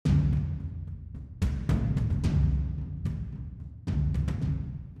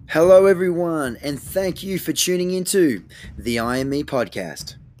Hello, everyone, and thank you for tuning into the I Am Me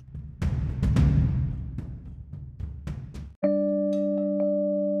podcast.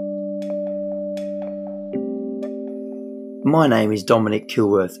 My name is Dominic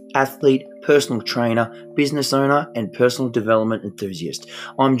Kilworth, athlete, personal trainer, business owner, and personal development enthusiast.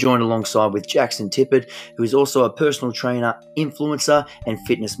 I'm joined alongside with Jackson Tippett, who is also a personal trainer, influencer, and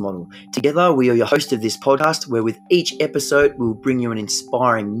fitness model. Together, we are your host of this podcast, where with each episode, we'll bring you an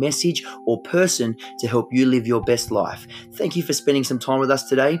inspiring message or person to help you live your best life. Thank you for spending some time with us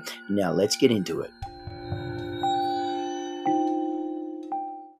today. Now, let's get into it.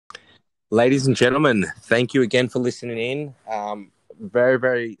 Ladies and gentlemen, thank you again for listening in. Very,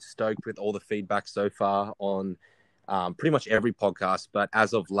 very stoked with all the feedback so far on pretty much every podcast. But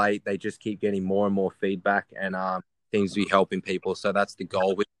as of late, they just keep getting more and more feedback and seems to be helping people. So that's the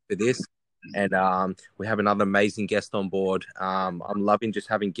goal for this. And we have another amazing guest on board. I'm loving just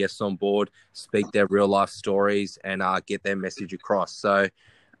having guests on board, speak their real life stories and get their message across. So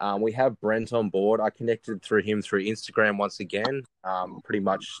we have Brent on board. I connected through him through Instagram once again, pretty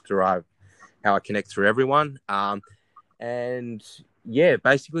much through how I connect through everyone. And yeah,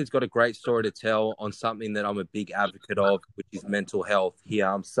 basically he's got a great story to tell on something that I'm a big advocate of, which is mental health. He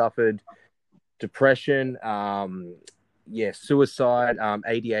suffered depression, suicide,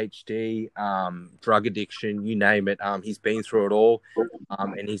 ADHD, drug addiction, you name it. He's been through it all,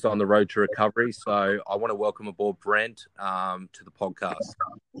 and he's on the road to recovery. So I want to welcome aboard Brent to the podcast.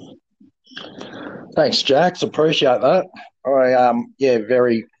 Thanks, Jax. Appreciate that.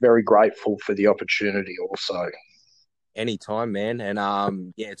 Very, very grateful for the opportunity also. Anytime, man.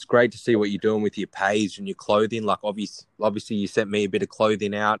 And it's great to see what you're doing with your page and your clothing. Like obviously you sent me a bit of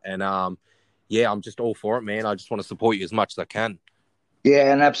clothing out and I'm just all for it, man. I just want to support you as much as I can.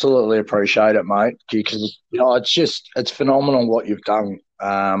 Yeah, and absolutely appreciate it, mate. Because it's phenomenal what you've done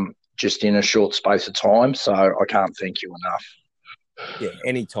just in a short space of time. So I can't thank you enough. Yeah,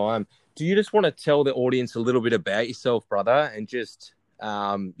 anytime. Do you just want to tell the audience a little bit about yourself, brother, and just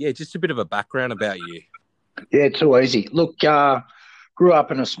a bit of a background about you? Yeah, too easy. Look, grew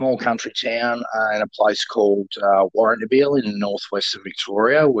up in a small country town in a place called Warrnambool in the northwest of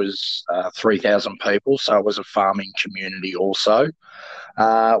Victoria. It was 3,000 people, so it was a farming community also.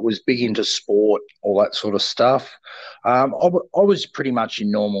 Was big into sport, all that sort of stuff. I was pretty much a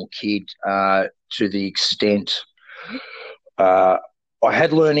normal kid to the extent I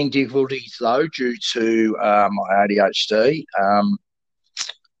had learning difficulties, though, due to my ADHD,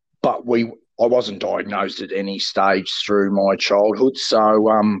 but I wasn't diagnosed at any stage through my childhood, so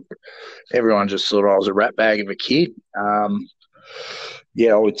everyone just thought I was a rat bag of a kid. I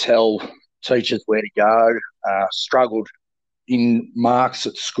would tell teachers where to go, struggled in marks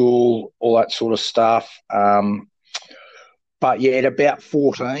at school, all that sort of stuff. But at about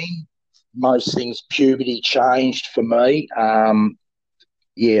 14, most things, puberty changed for me.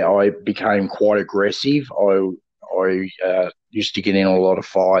 I became quite aggressive. I used to get in a lot of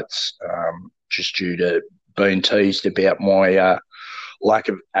fights just due to being teased about my lack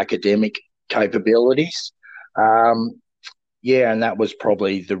of academic capabilities. And that was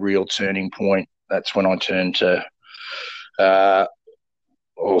probably the real turning point. That's when I turned to,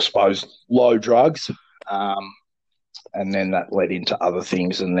 low drugs. And then that led into other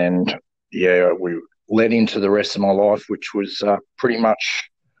things. And then, we led into the rest of my life, which was pretty much,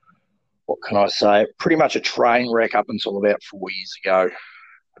 what can I say, pretty much a train wreck up until about 4 years ago.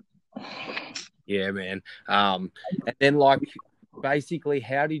 Yeah, man. And then, basically,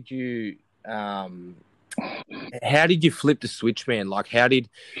 how did you flip the switch, man?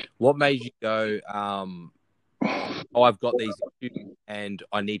 What made you go, I've got these issues and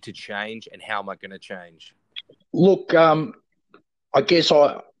I need to change, and how am I going to change? Look, I guess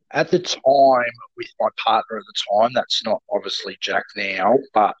at the time with my partner at the time, that's not obviously Jack now,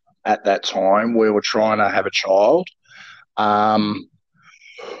 but at that time we were trying to have a child. And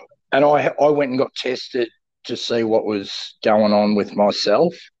I went and got tested to see what was going on with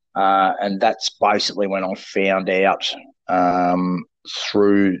myself. And that's basically when I found out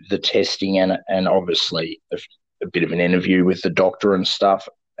through the testing and obviously a bit of an interview with the doctor and stuff.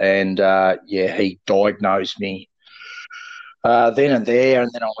 And, he diagnosed me then and there,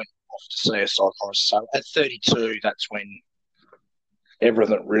 and then I went off to see a psychologist. So at 32, that's when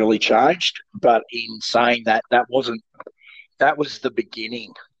everything really changed. But in saying that, that was the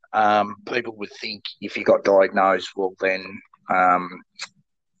beginning. People would think if you got diagnosed, well, then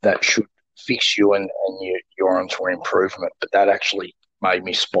that should fix you and you're onto improvement. But that actually made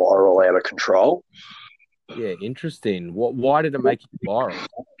me spiral out of control. Yeah, interesting. Why did it make you spiral?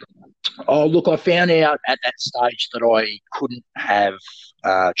 Oh, look, I found out at that stage that I couldn't have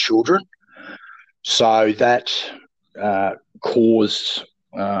children. So that caused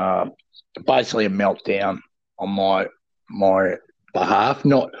uh, basically a meltdown on my behalf.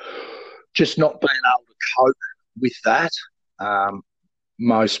 Not being able to cope with that. Um,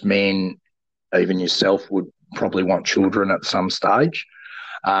 Most men, even yourself, would probably want children at some stage.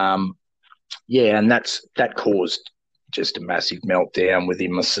 Um, yeah, and that caused just a massive meltdown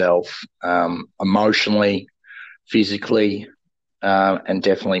within myself, emotionally, physically, and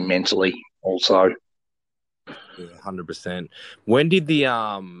definitely mentally also. Yeah, 100%. When did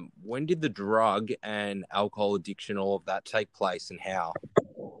the drug and alcohol addiction, all of that take place, and how?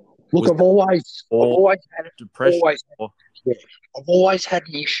 Look, Was I've it always, I've all always had, depression? always, yeah, I've always had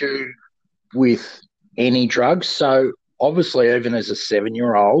an issue with any drugs. So obviously, even as a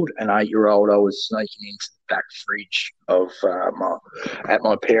 7-year-old and 8-year-old, I was sneaking into the back fridge of at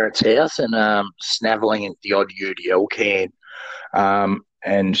my parents' house and snaveling at the odd UDL can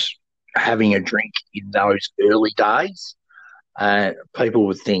and having a drink in those early days. People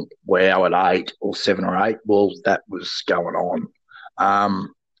would think, wow, at 8 or 7 or 8, well, that was going on.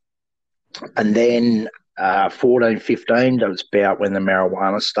 And then 14, 15, that was about when the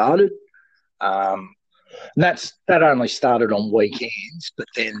marijuana started. And that only started on weekends, but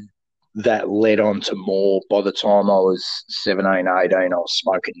then that led on to more. By the time I was 17, 18, I was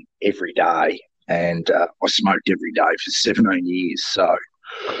smoking every day. And I smoked every day for 17 years. So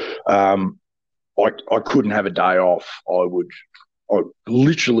um, I couldn't have a day off. I'd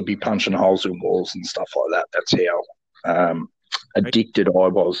literally be punching holes in walls and stuff like that. That's how addicted I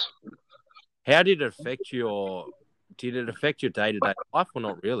was. How did it affect your day-to-day life, or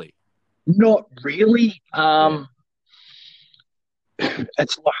not really? Not really. Yeah.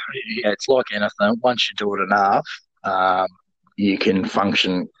 It's like anything. Once you do it enough, you can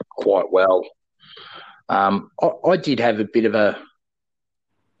function quite well. I did have a bit of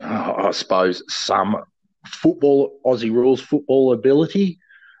I suppose, some Aussie rules football ability.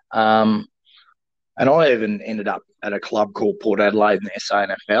 Um, and I even ended up at a club called Port Adelaide in the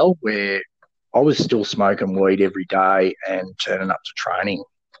SANFL where I was still smoking weed every day and turning up to training.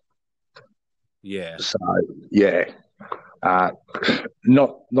 Yeah. So, yeah, uh,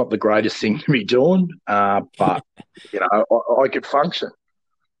 not the greatest thing to be doing, but, I could function.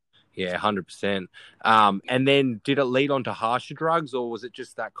 Yeah, 100%. And then did it lead on to harsher drugs, or was it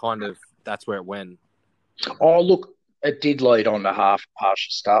just that's where it went? Oh, look, it did lead on to harsher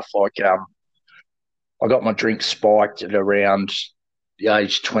stuff. Like, I got my drink spiked at around the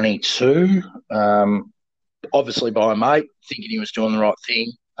age 22, obviously by a mate, thinking he was doing the right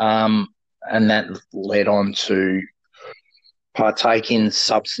thing. And that led on to partake in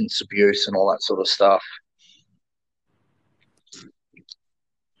substance abuse and all that sort of stuff.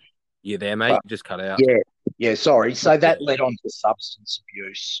 You there, mate? But, You just cut out. yeah, sorry. So that led on to substance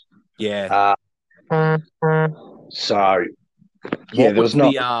abuse. Yeah. So, yeah, there was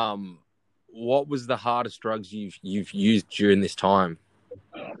not. What was the hardest drugs you've used during this time?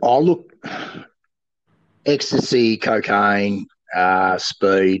 Oh, look, ecstasy, cocaine,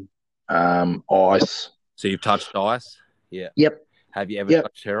 speed, ice. So you've touched ice? Yeah. Yep. Have you ever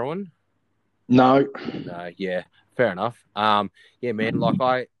touched heroin? No. No, yeah. Fair enough. Yeah, man, like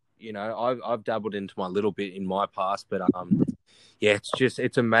I've dabbled into my little bit in my past, but yeah,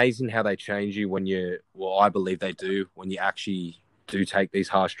 it's amazing how they change you I believe they do when you actually do take these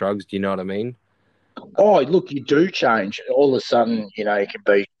harsh drugs. Do you know what I mean? Oh, look, you do change. All of a sudden, you can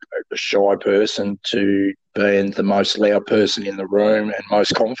be a shy person to being the most loud person in the room and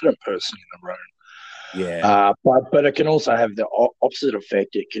most confident person in the room. Yeah. But it can also have the opposite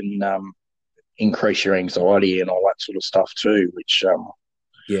effect. It can increase your anxiety and all that sort of stuff too, which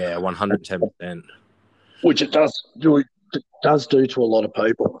 110%. Which it does do to a lot of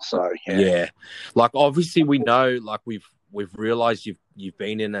people. So yeah. Like obviously we know, like we've realized you've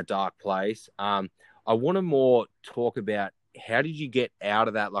been in a dark place. I want to more talk about how did you get out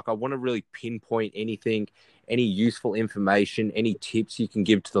of that? Like I want to really pinpoint anything, any useful information, any tips you can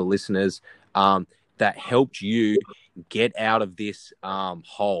give to the listeners that helped you get out of this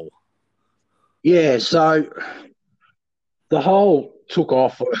hole. Yeah, so the hole took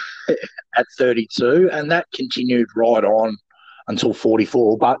off at 32 and that continued right on until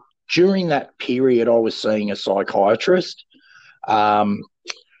 44. But during that period, I was seeing a psychiatrist.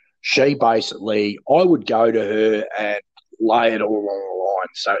 She basically, I would go to her and lay it all on the line.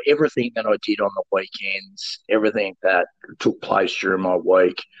 So everything that I did on the weekends, everything that took place during my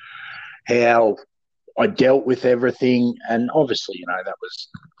week, how I dealt with everything. And obviously, that was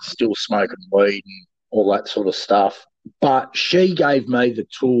still smoking weed and all that sort of stuff. But she gave me the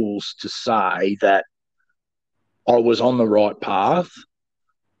tools to say that I was on the right path.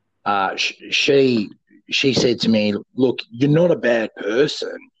 She said to me, "Look, you're not a bad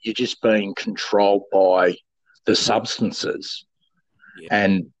person. You're just being controlled by the substances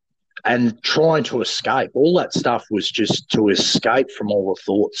Yeah. and trying to escape. All that stuff was just to escape from all the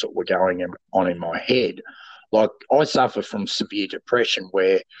thoughts that were going on in my head. Like I suffer from severe depression,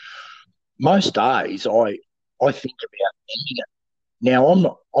 where most days I think about ending it. Now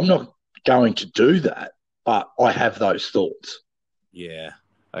I'm not going to do that, but I have those thoughts. Yeah.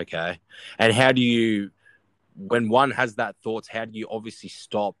 Okay. And how do you, when one has that thoughts, how do you obviously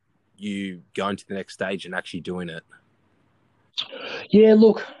stop you going to the next stage and actually doing it? Yeah,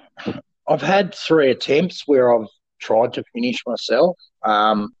 look, I've had 3 attempts where I've tried to finish myself,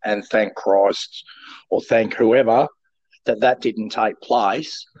 and thank Christ or thank whoever that didn't take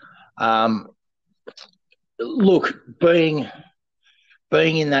place. Um, look, being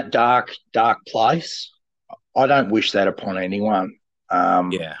in that dark place, I don't wish that upon anyone.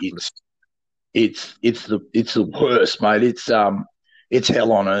 Yeah. It's the worst, mate. It's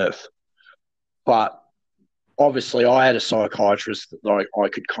hell on earth. But obviously, I had a psychiatrist that I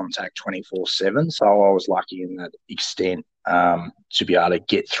could contact 24/7, so I was lucky in that extent to be able to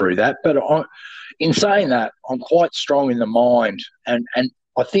get through that. But in saying that, I'm quite strong in the mind, and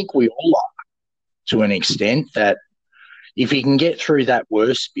I think we all are to an extent that if you can get through that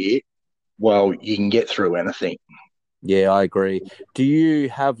worst bit, well, you can get through anything. Yeah, I agree. Do you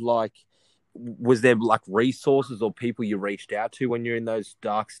have was there resources or people you reached out to when you're in those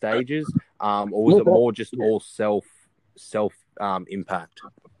dark stages? Or was it more just all self impact?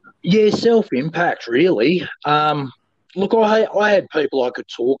 Yeah, self-impact, really. Look, I had people I could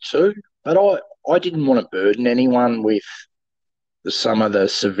talk to, but I didn't want to burden anyone with some of the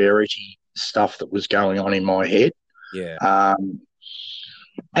severity stuff that was going on in my head. Yeah.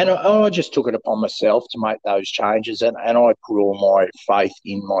 And I just took it upon myself to make those changes, and I put all my faith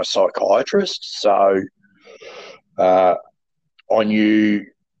in my psychiatrist. So I knew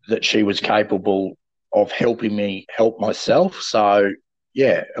that she was capable of helping me help myself. So,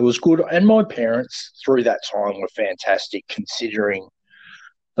 yeah, it was good. And my parents through that time were fantastic, considering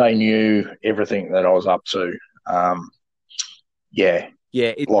they knew everything that I was up to. Yeah.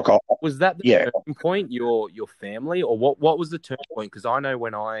 Yeah. Was that the turning point, your family, or what was the turning point? Because I know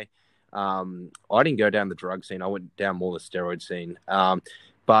when I didn't go down the drug scene, I went down more the steroid scene.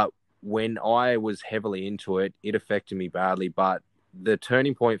 But when I was heavily into it, it affected me badly. But the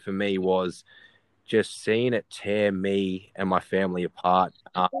turning point for me was just seeing it tear me and my family apart.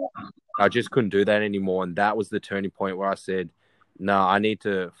 I just couldn't do that anymore. And that was the turning point where I said, no, I need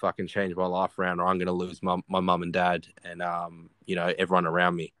to fucking change my life around or I'm going to lose my mum and dad and, everyone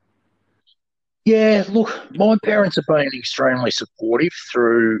around me. Yeah, look, my parents have been extremely supportive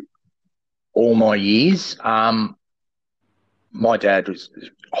through all my years. My dad was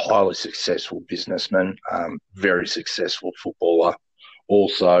a highly successful businessman, very successful footballer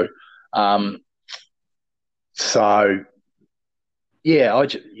also. So, yeah,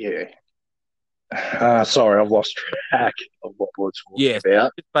 sorry, I've lost track of what we're talking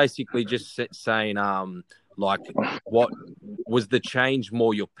about. Basically just saying, what was the change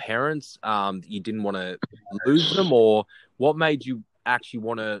more your parents? You didn't want to lose them, or what made you actually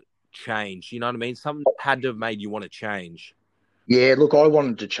want to change? You know what I mean? Something had to have made you want to change. Yeah, look, I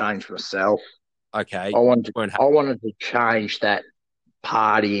wanted to change myself. Okay. I wanted to change that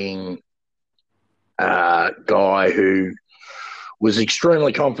partying guy who was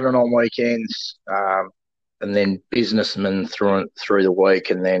extremely confident on weekends, and then businessman through the week,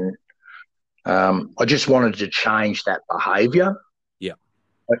 and then I just wanted to change that behaviour. Yeah,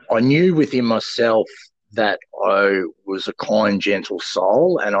 I knew within myself that I was a kind, gentle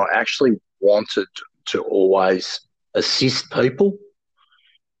soul, and I actually wanted to always assist people.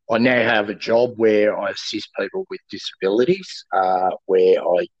 I now have a job where I assist people with disabilities, where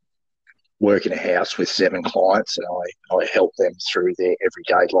I work in a house with 7 clients, and I help them through their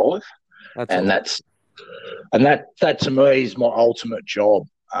everyday life. That to me is my ultimate job.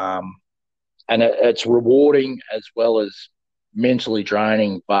 And it's rewarding as well as mentally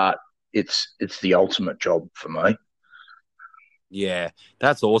draining, but it's the ultimate job for me. Yeah,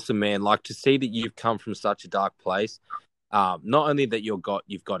 that's awesome, man. Like to see that you've come from such a dark place, not only that you've got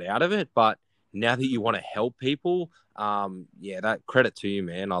out of it, but now that you want to help people, that credit to you,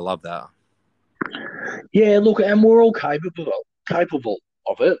 man. I love that. Yeah, look, and we're all capable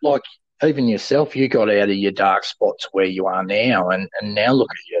of it. Like even yourself, you got out of your dark spot to where you are now, and now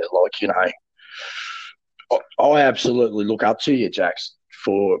look at you. Like I absolutely look up to you, Jax,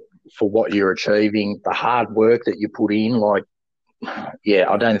 for for what you're achieving, the hard work that you put in. Like, yeah,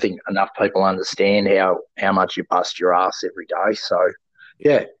 I don't think enough people understand how much you bust your ass every day. So,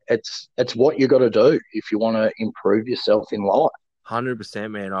 yeah, it's what you got to do if you want to improve yourself in life.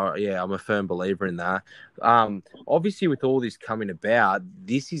 100%, man. I'm a firm believer in that. Obviously, with all this coming about,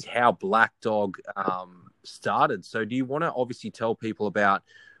 this is how Black Dog started. So, do you want to obviously tell people about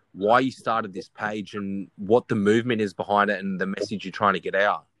why you started this page and what the movement is behind it and the message you're trying to get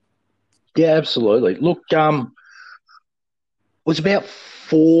out? Yeah, absolutely. Look, it was about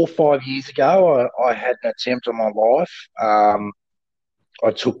 4 or 5 years ago. I had an attempt on my life.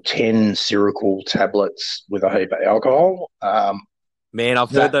 I took 10 Seroquel tablets with a heap of alcohol. Man,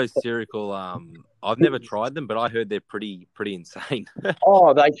 I've heard those Seroquel. I've never tried them, but I heard they're pretty insane.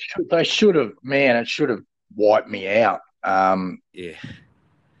 Oh, they should have. Man, it should have wiped me out. Yeah.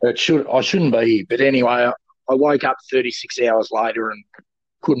 I shouldn't be here. But anyway, I woke up 36 hours later and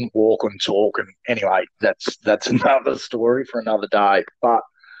couldn't walk and talk. And anyway, that's another story for another day. But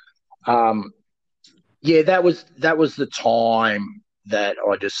yeah, that was the time that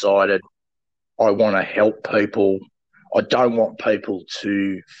I decided I want to help people. I don't want people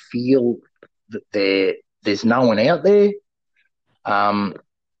to feel that there's no one out there. And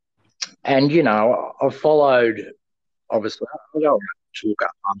I followed. Obviously, I don't want to talk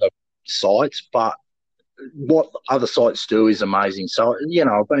up other sites, but what other sites do is amazing. So,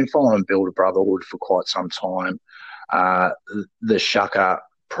 I've been following Builder Brotherhood for quite some time. The Shucker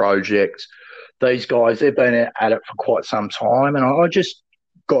Project, these guys, they've been at it for quite some time, and I just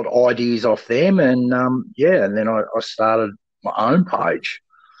got ideas off them, and and then I started my own page,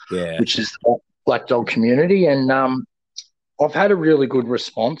 which is the Black Dog Community, and I've had a really good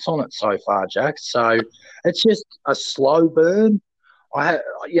response on it so far, Jack. So it's just a slow burn. I'm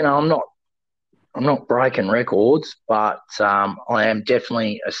not breaking records, but I am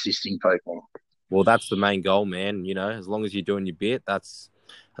definitely assisting people. Well, that's the main goal, man. As long as you're doing your bit, that's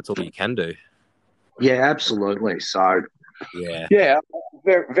all you can do. Yeah, absolutely. So, yeah,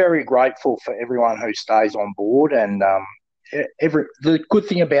 very, very grateful for everyone who stays on board. And the good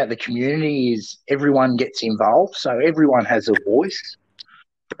thing about the community is everyone gets involved, so everyone has a voice,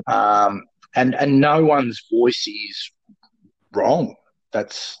 and no one's voice is wrong.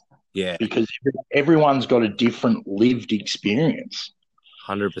 That's because everyone's got a different lived experience.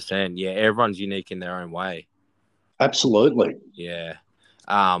 100%. Yeah, everyone's unique in their own way. Absolutely. Yeah.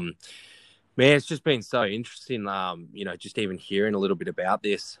 Man, it's just been so interesting, just even hearing a little bit about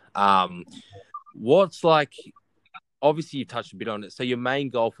this. What's like, obviously you've touched a bit on it. So your main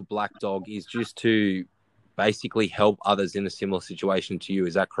goal for Black Dog is just to basically help others in a similar situation to you.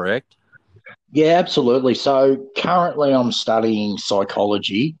 Is that correct? Yeah, absolutely. So currently I'm studying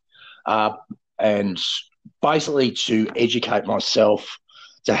psychology, and basically to educate myself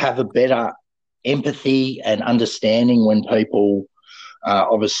to have a better empathy and understanding when people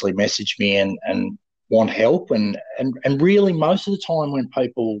obviously message me and want help. And really most of the time when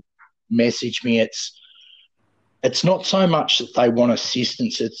people message me, it's not so much that they want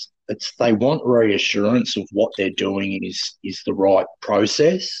assistance, it's they want reassurance of what they're doing is the right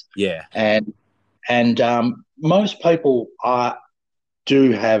process. Yeah. And most people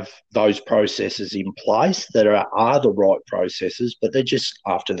do have those processes in place that are the right processes, but they're just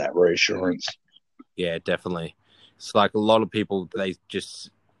after that reassurance. Yeah, definitely. It's like a lot of people, they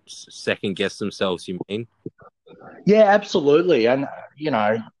just second guess themselves, you mean? Yeah, absolutely. And,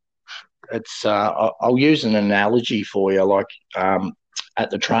 it's I'll use an analogy for you. Like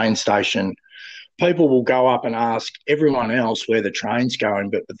at the train station, people will go up and ask everyone else where the train's going,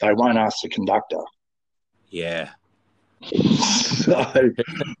 but they won't ask the conductor. Yeah. So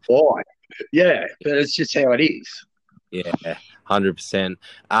why? Yeah, but it's just how it is. Yeah, 100%.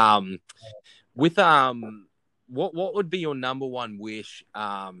 With what would be your number one wish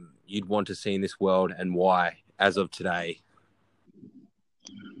you'd want to see in this world, and why as of today?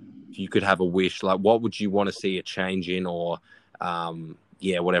 If you could have a wish, like what would you want to see a change in, or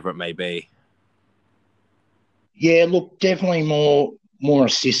whatever it may be? Yeah, look, definitely more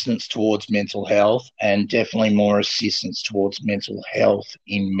assistance towards mental health, and definitely more assistance towards mental health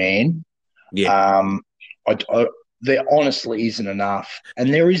in men. Yeah. There honestly isn't enough,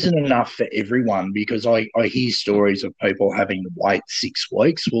 and there isn't enough for everyone, because I hear stories of people having to wait 6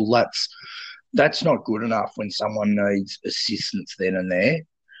 weeks. Well, that's not good enough when someone needs assistance then and there.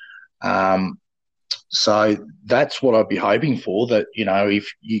 So that's what I'd be hoping for, that,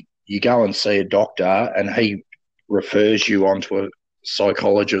 if you go and see a doctor and he refers you onto a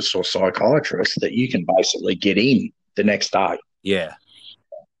psychologist or psychiatrist, that you can basically get in the next day. Yeah.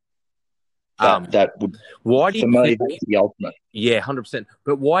 That would, Why do you for me, think? that's the ultimate. Yeah, 100%.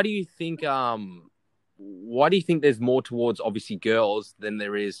 But why do you think? Why do you think there's more towards obviously girls than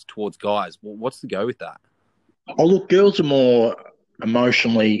there is towards guys? What's the go with that? Oh, look, girls are more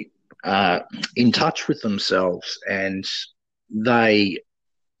emotionally in touch with themselves, and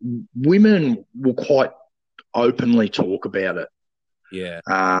women will quite openly talk about it. Yeah.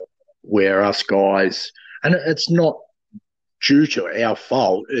 Where us guys, and it's not due to our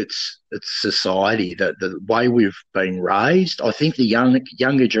fault. It's society, that the way we've been raised. I think the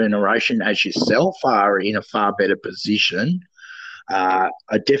younger generation, as yourself, are in a far better position. Are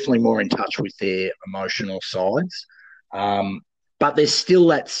definitely more in touch with their emotional sides. But there's still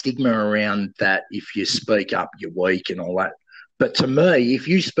that stigma around that if you speak up, you're weak and all that. But to me, if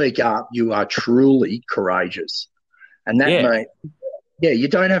you speak up, you are truly courageous. And that means, you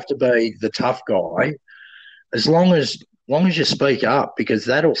don't have to be the tough guy as long as you speak up, because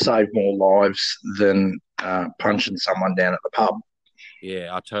that'll save more lives than punching someone down at the pub. Yeah,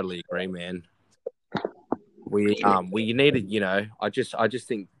 I totally agree, man. We needed, I just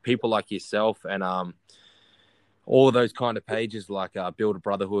think people like yourself and all those kind of pages like Build a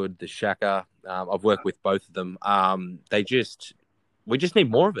Brotherhood, the Shaka. I've worked with both of them. We just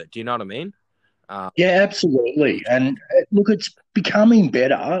need more of it. Do you know what I mean? Yeah, absolutely. And look, it's becoming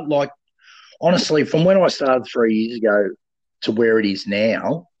better. Like, honestly, from when I started 3 years ago to where it is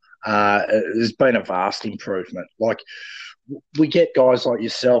now, there's been a vast improvement. Like, we get guys like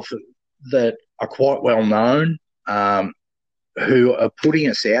yourself that are quite well known, who are putting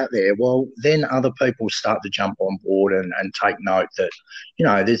us out there. Well, then other people start to jump on board and take note that,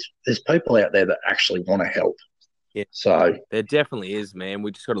 there's people out there that actually want to help. Yeah. So there definitely is, man.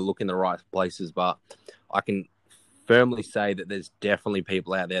 We just got to look in the right places. But I can firmly say that there's definitely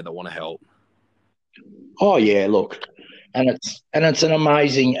people out there that want to help. Oh yeah, look, and it's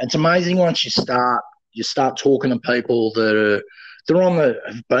amazing once you start talking to people that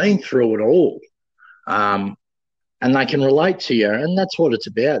have been through it all, and they can relate to you, and that's what it's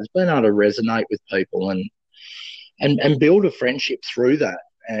about. It's being able to resonate with people and build a friendship through that,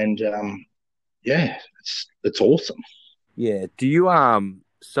 and it's awesome. Yeah. Do you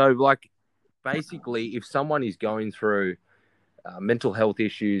so like basically if someone is going through mental health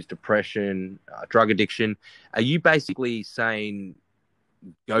issues, depression, drug addiction, are you basically saying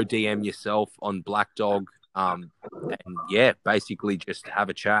go DM yourself on Black Dog and basically just have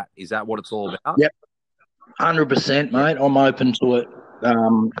a chat? Is that what it's all about? Yep, 100%, mate. I'm open to it.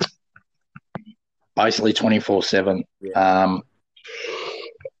 Basically 24/7. Yeah.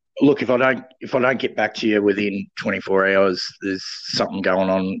 Look, if I don't get back to you within 24 hours, there's something going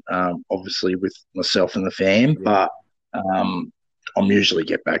on, obviously with myself and the fam. Yeah. But I'll usually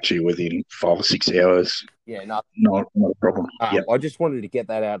get back to you within 5 or 6 hours. Yeah, not a problem. Yep. I just wanted to get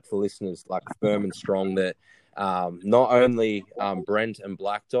that out for listeners, like firm and strong, that not only Brent and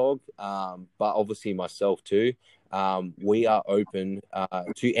Black Dog, but obviously myself too. We are open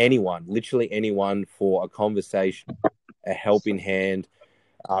to anyone, literally anyone, for a conversation, a helping hand.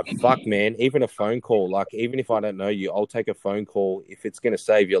 Fuck, man, even a phone call. Like, even if I don't know you, I'll take a phone call if it's going to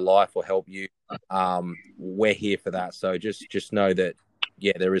save your life or help you. We're here for that. So just know that,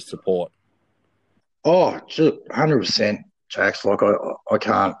 there is support. Oh, 100%, Jax. Like, I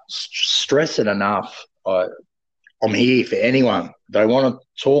can't stress it enough. I'm here for anyone. They want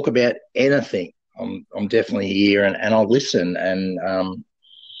to talk about anything. I'm definitely here, and I'll listen. And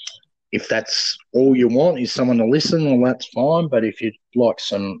if that's all you want is someone to listen, well, that's fine. But if you'd like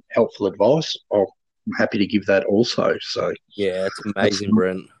some helpful advice, I'm happy to give that also. So yeah, it's amazing,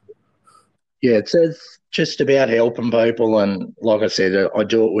 Brent. Yeah, it's just about helping people, and like I said, I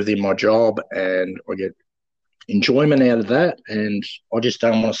do it within my job, and I get enjoyment out of that. And I just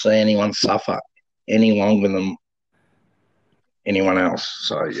don't want to see anyone suffer any longer than anyone else.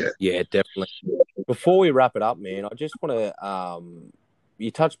 So yeah, definitely. Before we wrap it up, man, I just want to you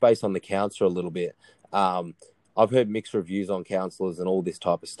touched base on the counsellor a little bit. I've heard mixed reviews on counsellors and all this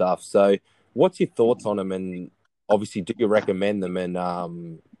type of stuff. So what's your thoughts on them? And obviously, do you recommend them? And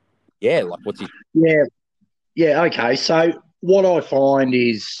what's your... Yeah, okay. So what I find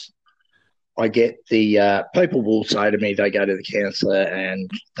is I get the people will say to me they go to the counsellor and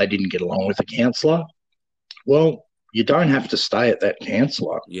they didn't get along with the counsellor. Well, you don't have to stay at that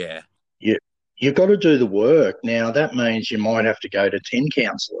counsellor. Yeah. You've got to do the work. Now, that means you might have to go to 10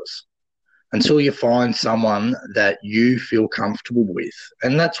 counsellors until you find someone that you feel comfortable with.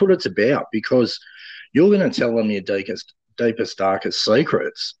 And that's what it's about, because you're going to tell them your deepest, darkest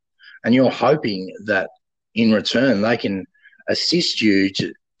secrets, and you're hoping that in return they can assist you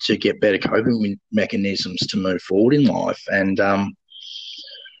to get better coping mechanisms to move forward in life. And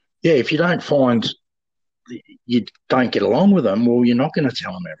yeah, if you don't find you don't get along with them, well, you're not going to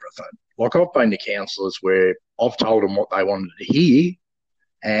tell them everything. Like I've been to counsellors where I've told them what they wanted to hear,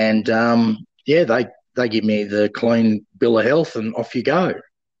 and yeah, they give me the clean bill of health, and off you go.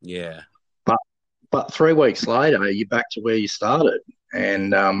 Yeah. But 3 weeks later, you're back to where you started,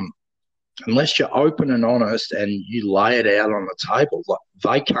 and unless you're open and honest and you lay it out on the table, like,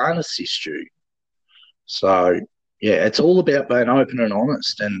 they can't assist you. So yeah, it's all about being open and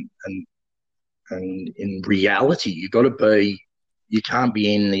honest, and in reality, you got to be. You can't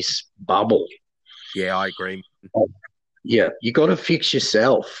be in this bubble. Yeah, I agree. Yeah, you got to fix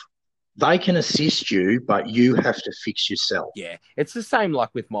yourself. They can assist you, but you have to fix yourself. Yeah, it's the same like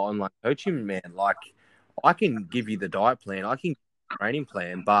with my online coaching, man. Like, I can give you the diet plan, I can give you the training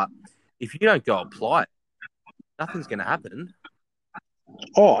plan, but if you don't go apply it, nothing's going to happen.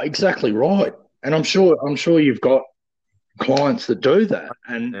 Oh, exactly right. And I'm sure you've got clients that do that,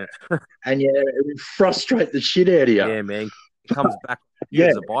 and Yeah, and yeah, it would frustrate the shit out of you. yeah, man. It comes back to you Yeah,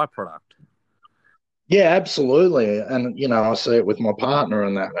 as a byproduct. yeah, absolutely. And I see it with my partner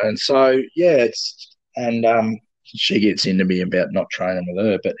and that, and so yeah, it's and she gets into me about not training with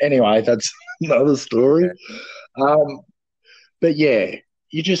her, but anyway, that's another story. Yeah, Um, but yeah,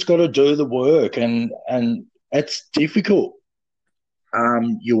 you just got to do the work, and it's difficult.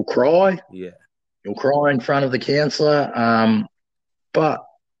 You'll cry. yeah, You'll cry in front of the counsellor. But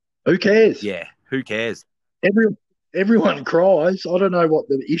who cares? yeah. Who cares? Every everyone cries. I don't know what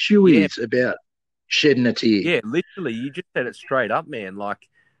the issue Yeah, is about shedding a tear. yeah. Literally, you just said it straight up, man. Like,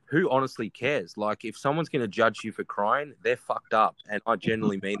 who honestly cares? Like, if someone's going to judge you for crying, they're fucked up, and I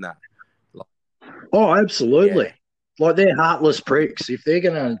genuinely mean that. Like, Oh, yeah, absolutely. Like they're heartless pricks. If they're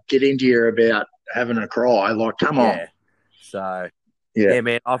going to get into you about having a cry, like, come on. yeah. So, Yeah. yeah,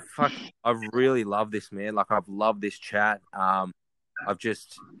 man, I've really loved this, man. Like, I've loved this chat. I've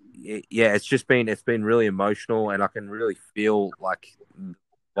just, yeah, it's been really emotional, and I can really feel like the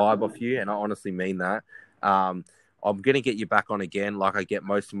vibe off you, and I honestly mean that. I'm gonna get you back on again, like I get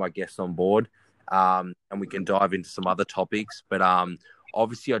most of my guests on board, and we can dive into some other topics. But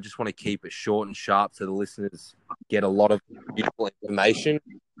obviously, I just want to keep it short and sharp so the listeners get a lot of useful information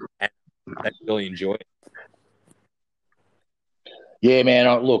and they really enjoy it. Yeah, man.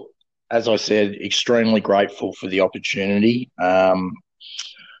 Look, as I said, extremely grateful for the opportunity.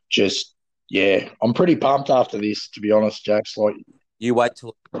 Just, yeah, I'm pretty pumped after this, to be honest, Jax. Like, You wait till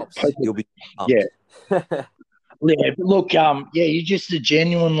it drops, you'll be yeah, pumped. yeah. But look, yeah, you're just a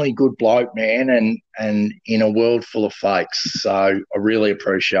genuinely good bloke, man, and in a world full of fakes. So I really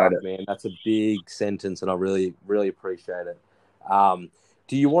appreciate it. Man, that's a big sentence, and I really, really appreciate it.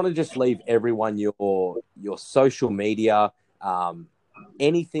 Do you want to just leave everyone your social media,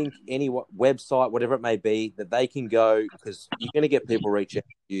 anything, any website, whatever it may be, that they can go, because you're going to get people reach out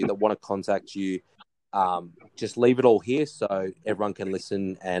to you that want to contact you. Just leave it all here so everyone can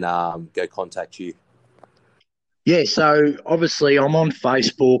listen and go contact you. Yeah, so obviously I'm on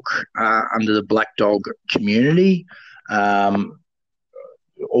Facebook under the Black Dog community.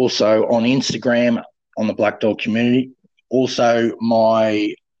 Also on Instagram on the Black Dog community. Also,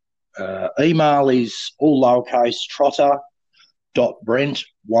 my email is all lowercase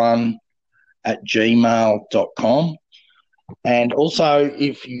trotter.brent1@gmail.com. And also,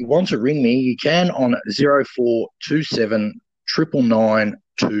 if you want to ring me, you can on 0427 999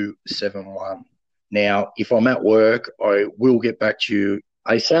 271. Now, if I'm at work, I will get back to you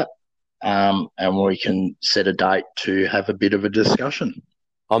ASAP, and we can set a date to have a bit of a discussion.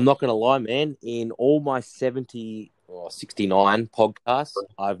 I'm not going to lie, man. In all my 70 or 69 podcasts,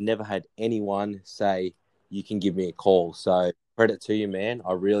 I've never had anyone say, you can give me a call. So credit to you, man.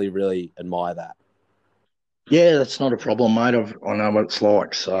 I really, really admire that. Yeah, that's not a problem, mate. I know what it's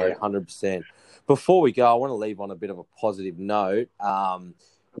like. So, Yeah, 100%. Before we go, I want to leave on a bit of a positive note.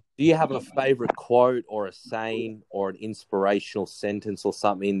 Do you have a favorite quote or a saying or an inspirational sentence or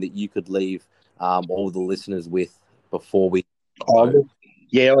something that you could leave all the listeners with before we go?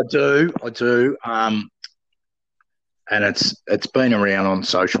 Yeah, I do. And it's been around on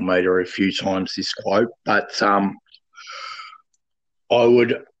social media a few times, this quote, but I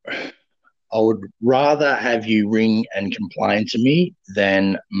would rather have you ring and complain to me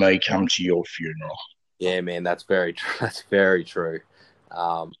than me come to your funeral. Yeah, man, that's very that's very true.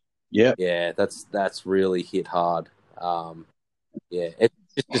 Yeah, Yeah, that's really hit hard. Yeah, it's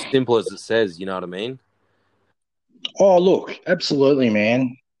just as simple as it says. You know what I mean? Oh, look, absolutely,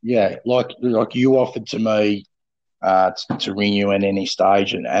 man. Yeah, like you offered to me to ring you at any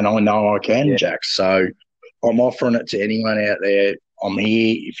stage, and I know I can, Yeah. Jack. So I'm offering it to anyone out there. I'm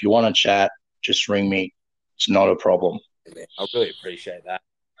here. If you want to chat, just ring me. It's not a problem. I really appreciate that.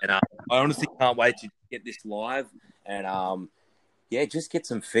 And I honestly can't wait to get this live and just get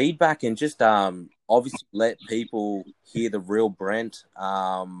some feedback and just obviously let people hear the real Brent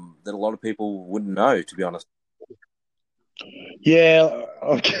that a lot of people wouldn't know, to be honest. Yeah,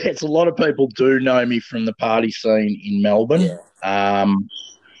 I guess a lot of people do know me from the party scene in Melbourne.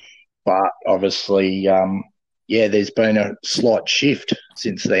 But obviously, there's been a slight shift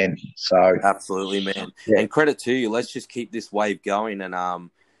since then. So Absolutely, man. Yeah. And credit to you. Let's just keep this wave going. And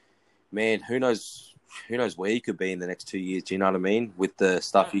man, who knows where you could be in the next 2 years? Do you know what I mean? With the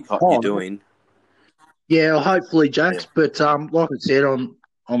stuff you're doing. Yeah, hopefully, Jax. Yeah. But like I said,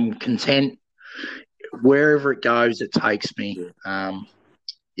 I'm content wherever it goes. It takes me. I'm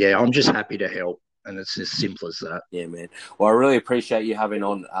just happy to help. And it's as simple as that. Yeah, man. Well, I really appreciate you coming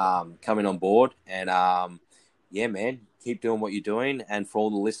on board. And, man, keep doing what you're doing. And for all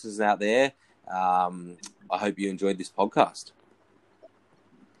the listeners out there, I hope you enjoyed this podcast.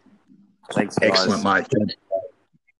 Thanks, guys. Excellent, mate.